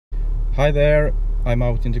Hi there, I'm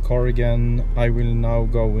out in the car again. I will now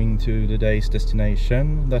going to the day's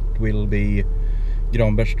destination. That will be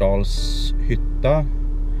Bergslagen's hytta.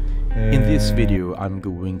 In this video I'm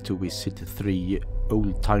going to visit 3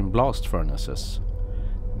 old-time blast furnaces.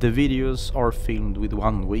 The videos are filmed with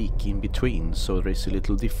 1 week in between, so there is a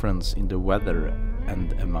little difference in the weather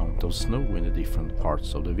and amount of snow in the different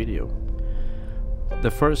parts of the video. The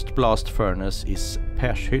first blast furnace is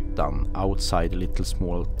Pershyttan outside a little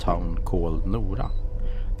small town called Nora.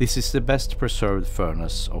 This is the best preserved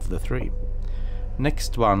furnace of the 3.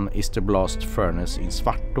 Next one is the blast furnace in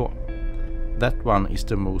Svartå. That one is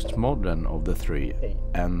the most modern of the 3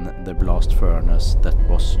 and the blast furnace that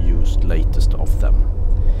was used latest of them.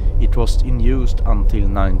 It was in use until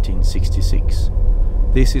 1966.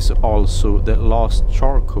 This is also the last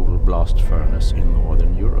charcoal blast furnace in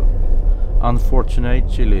Northern Europe.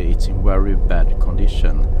 Unfortunately, it's in very bad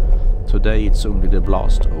condition. Today it's only the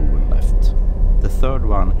blast oven left. The third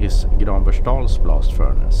one is Bergslagen's blast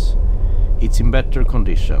furnace. It's in better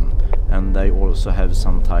condition, and they also have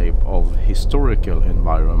some type of historical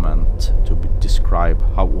environment to describe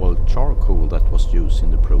how old charcoal that was used in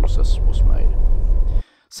the process was made.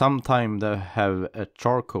 Sometimes they have a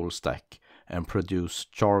charcoal stack and produce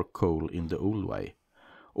charcoal in the old way.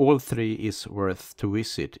 All 3 is worth to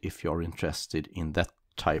visit if you're interested in that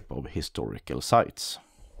type of historical sites.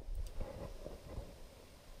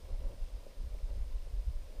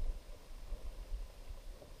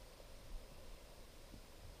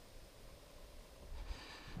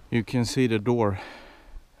 You can see the door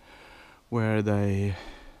where they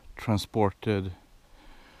transported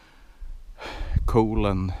coal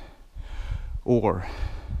and ore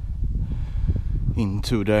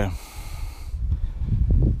into the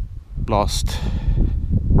blast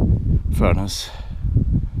furnace.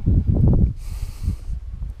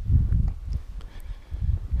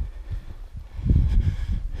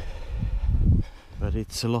 But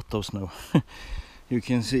it's a lot of snow. You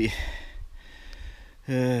can see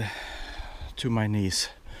to my knees,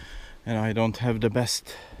 and I don't have the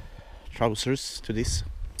best trousers to this.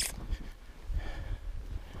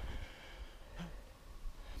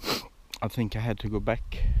 I think I had to go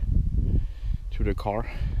back to the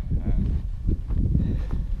car.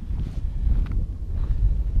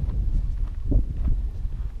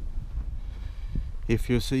 If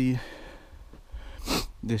you see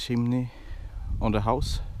the chimney on the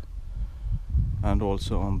house and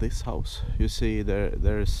also on this house, you see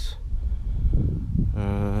there's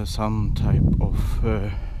some type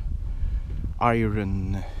of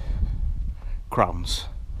iron crowns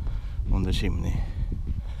on the chimney,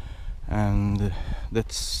 and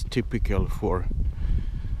that's typical for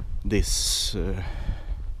this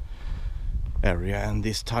area and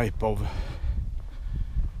this type of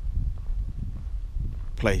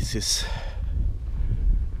places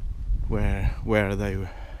where they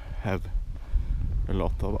have a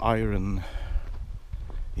lot of iron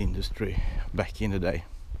industry back in the day.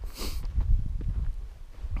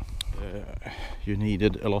 You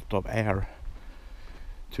needed a lot of air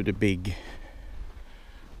to the big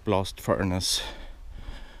blast furnace,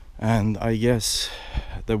 and I guess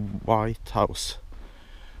the White House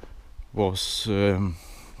was a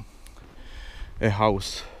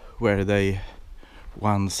house where they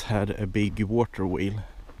once had a big water wheel,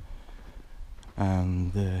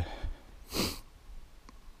 and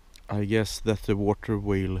I guess that the water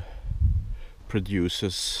wheel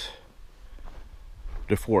produces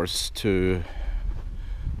the force to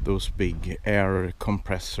those big air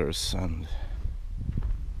compressors and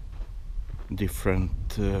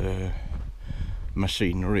different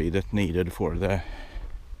machinery that needed for the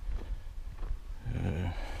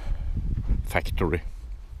factory.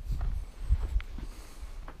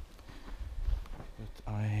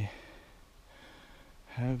 But I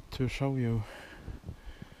have to show you.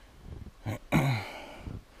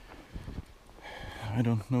 I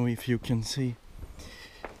don't know if you can see.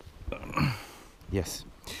 Yes,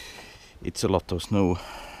 it's a lot of snow.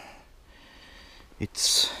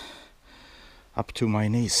 It's up to my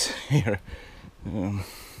knees here,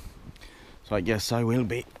 so I guess I will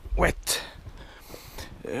be wet.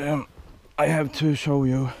 I have to show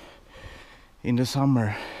you in the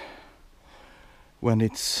summer when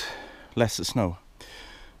it's less snow.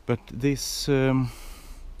 But this,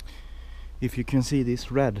 if you can see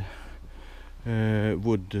this red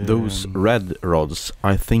wood. Those red rods,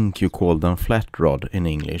 I think you call them flat rod in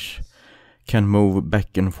English, can move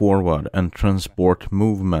back and forward and transport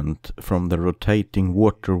movement from the rotating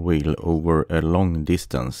water wheel over a long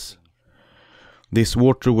distance. This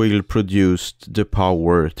water wheel produced the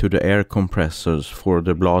power to the air compressors for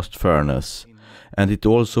the blast furnace, and it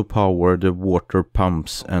also powered the water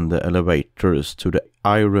pumps and the elevators to the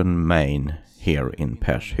iron main here in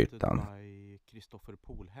Pershyttan.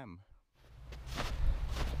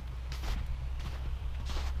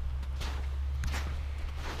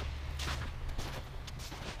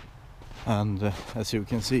 And as you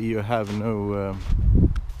can see, you have no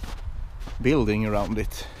building around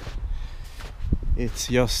it. It's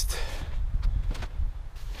just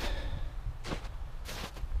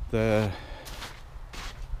the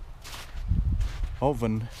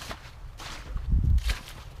oven.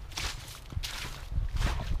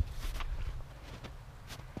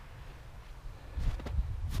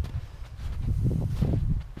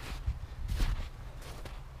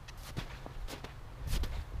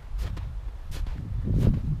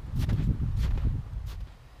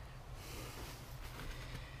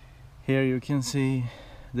 Here you can see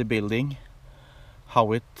the building,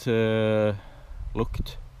 how it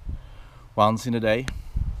looked once in a day.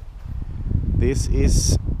 This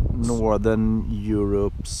is Northern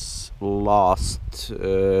Europe's last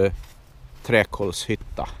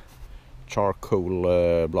träkolshytta,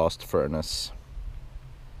 charcoal blast furnace.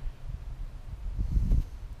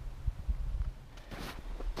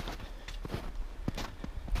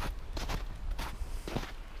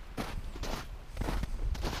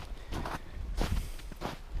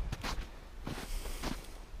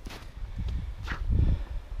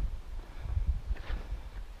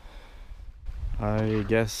 I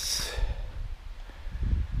guess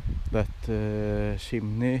that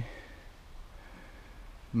chimney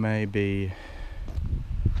may be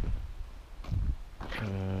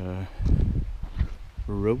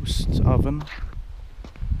roast oven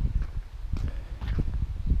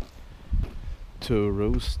to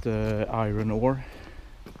roast the iron ore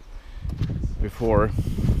before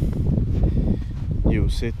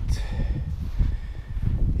use it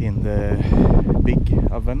in the big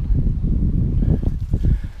oven.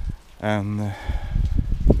 And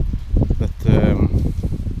that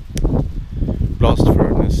blast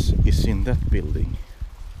furnace is in that building,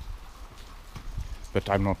 but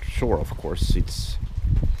I'm not sure. Of course, it's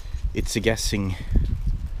a guessing.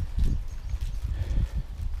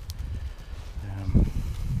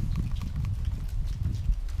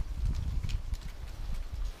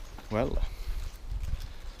 Well,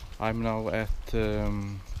 I'm now at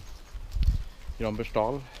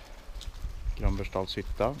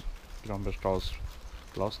Granbergsdalshytta, Granbergsdals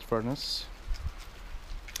blast furnace,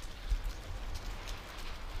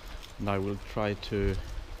 and I will try to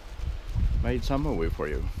make some movie for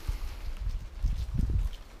you.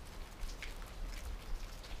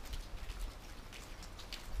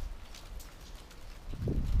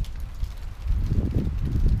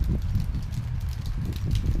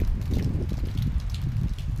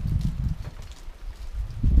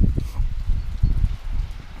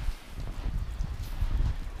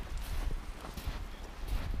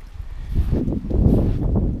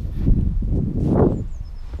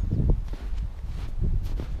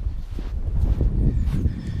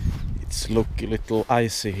 Look a little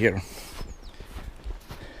icy here.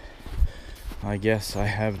 I guess I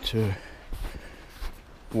have to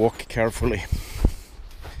walk carefully.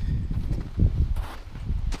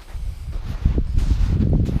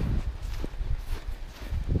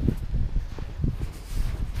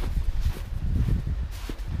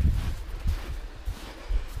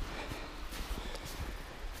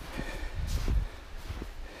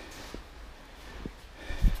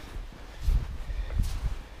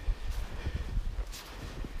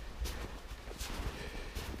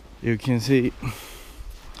 You can see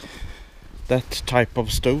that type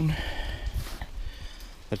of stone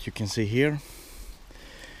that you can see here,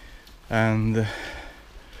 and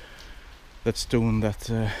that stone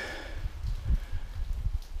that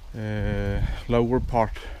lower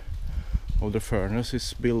part of the furnace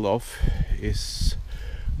is built of is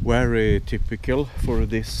very typical for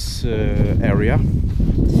this area.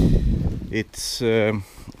 It's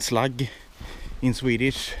slag in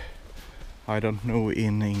Swedish. I don't know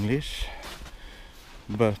in English,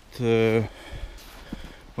 but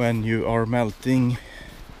when you are melting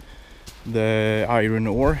the iron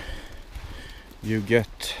ore, you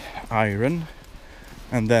get iron,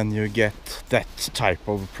 and then you get that type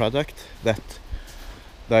of product that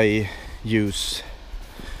they use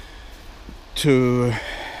to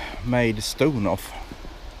make stone of.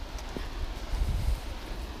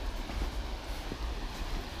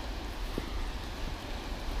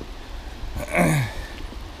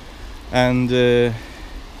 And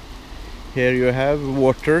here you have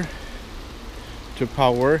water to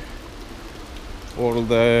power all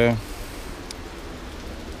the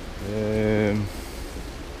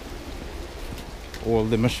all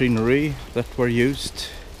the machinery that were used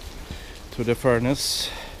to the furnace,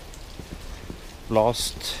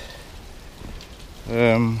 blast,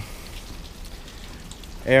 air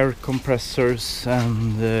compressors,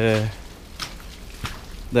 and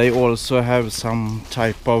they also have some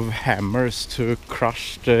type of hammers to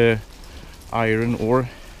crush the iron ore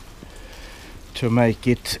to make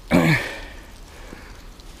it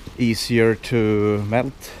easier to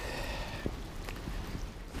melt.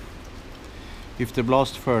 If the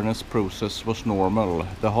blast furnace process was normal,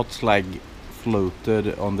 the hot slag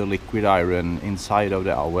floated on the liquid iron inside of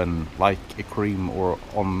the oven like a cream or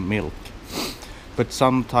on milk. But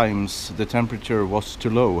sometimes the temperature was too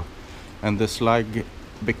low and the slag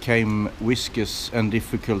became viscous and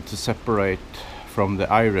difficult to separate from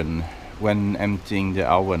the iron when emptying the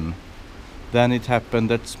oven. Then it happened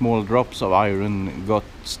that small drops of iron got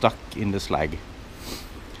stuck in the slag.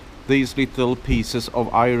 These little pieces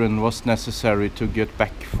of iron was necessary to get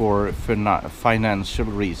back for financial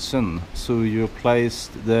reason, so you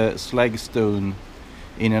placed the slag stone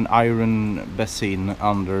in an iron basin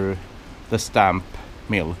under the stamp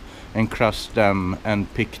mill and crushed them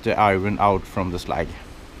and picked the iron out from the slag.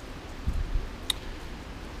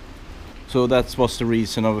 So that was the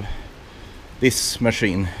reason of this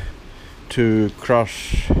machine, to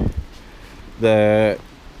crush the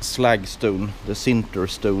slag stone, the sinter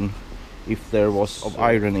stone, if there was of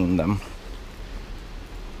iron in them.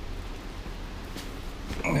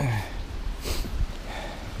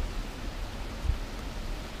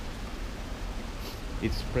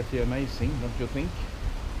 It's pretty amazing, don't you think?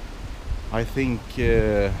 I think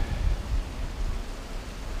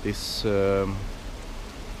this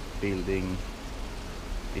building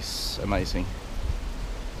is amazing.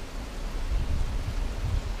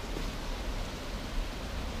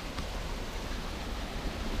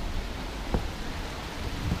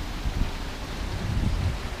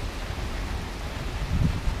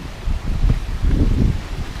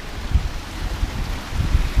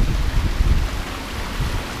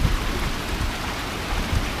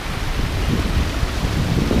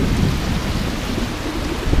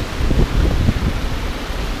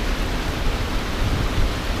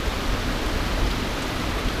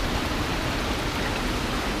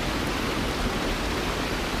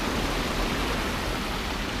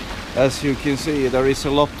 As you can see, there is a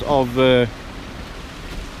lot of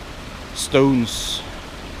stones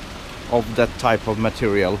of that type of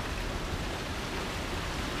material.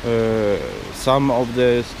 Some of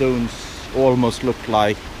the stones almost look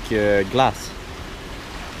like glass,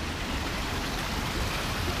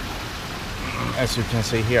 as you can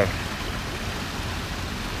see here.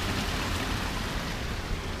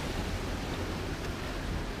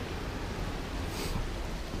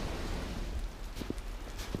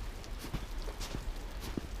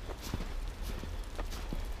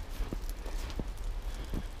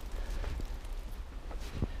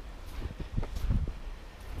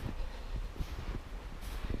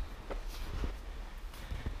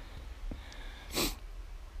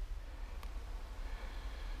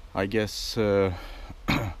 I guess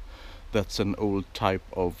that's an old type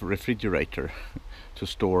of refrigerator to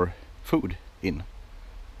store food in.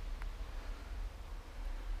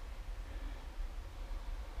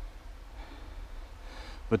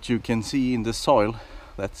 But you can see in the soil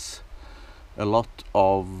that's a lot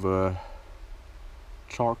of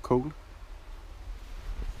charcoal.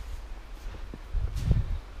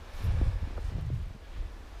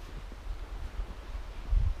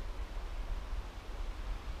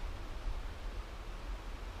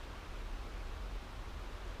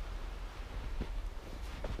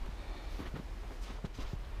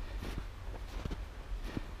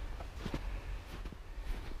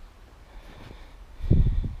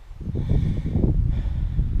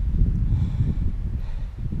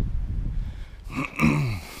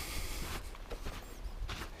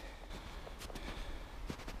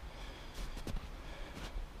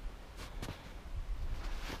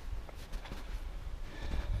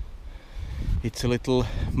 It's a little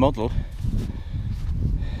model.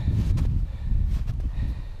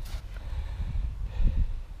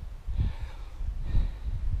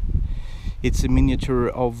 It's a miniature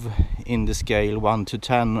of, in the scale 1 to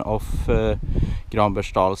 10 of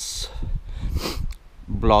Bergslagen's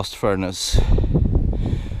blast furnace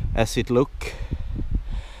as it looked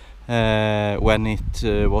when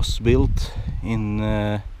it was built in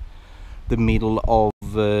the middle of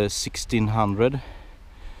 1600,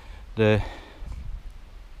 the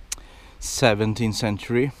 17th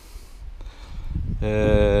century,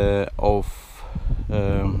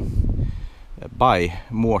 by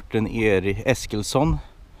Morten Eskilsson,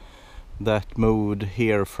 that moved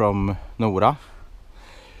here from Nora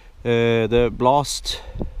The blast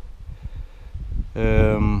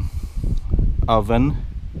oven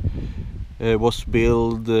was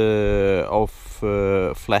built of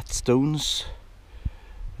flat stones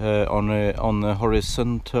on a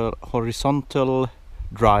horizontal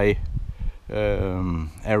dry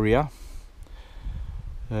area,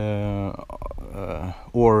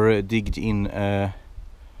 or digged in a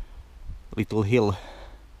little hill.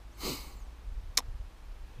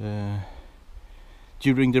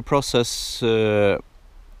 During the process of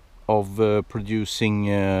producing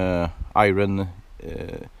iron,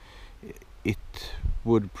 it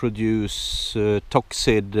would produce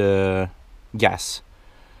toxic gas,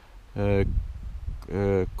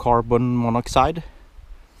 carbon monoxide,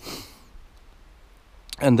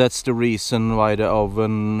 and that's the reason why the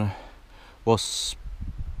oven was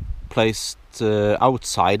placed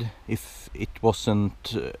outside, if it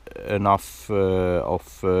wasn't enough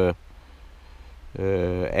of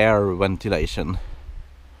air ventilation.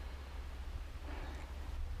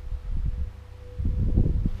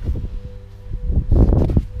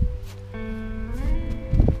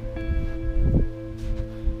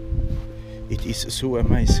 It is so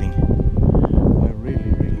amazing. I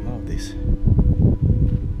really love this.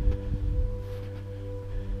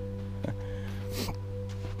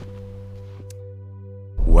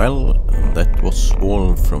 Well, that was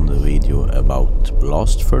all from the video about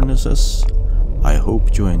blast furnaces. I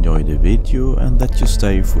hope you enjoyed the video and that you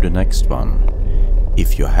stay for the next one.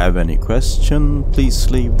 If you have any question, please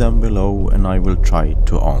leave them below and I will try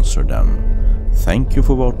to answer them. Thank you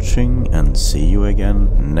for watching and see you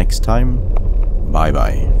again next time. Bye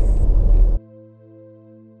bye.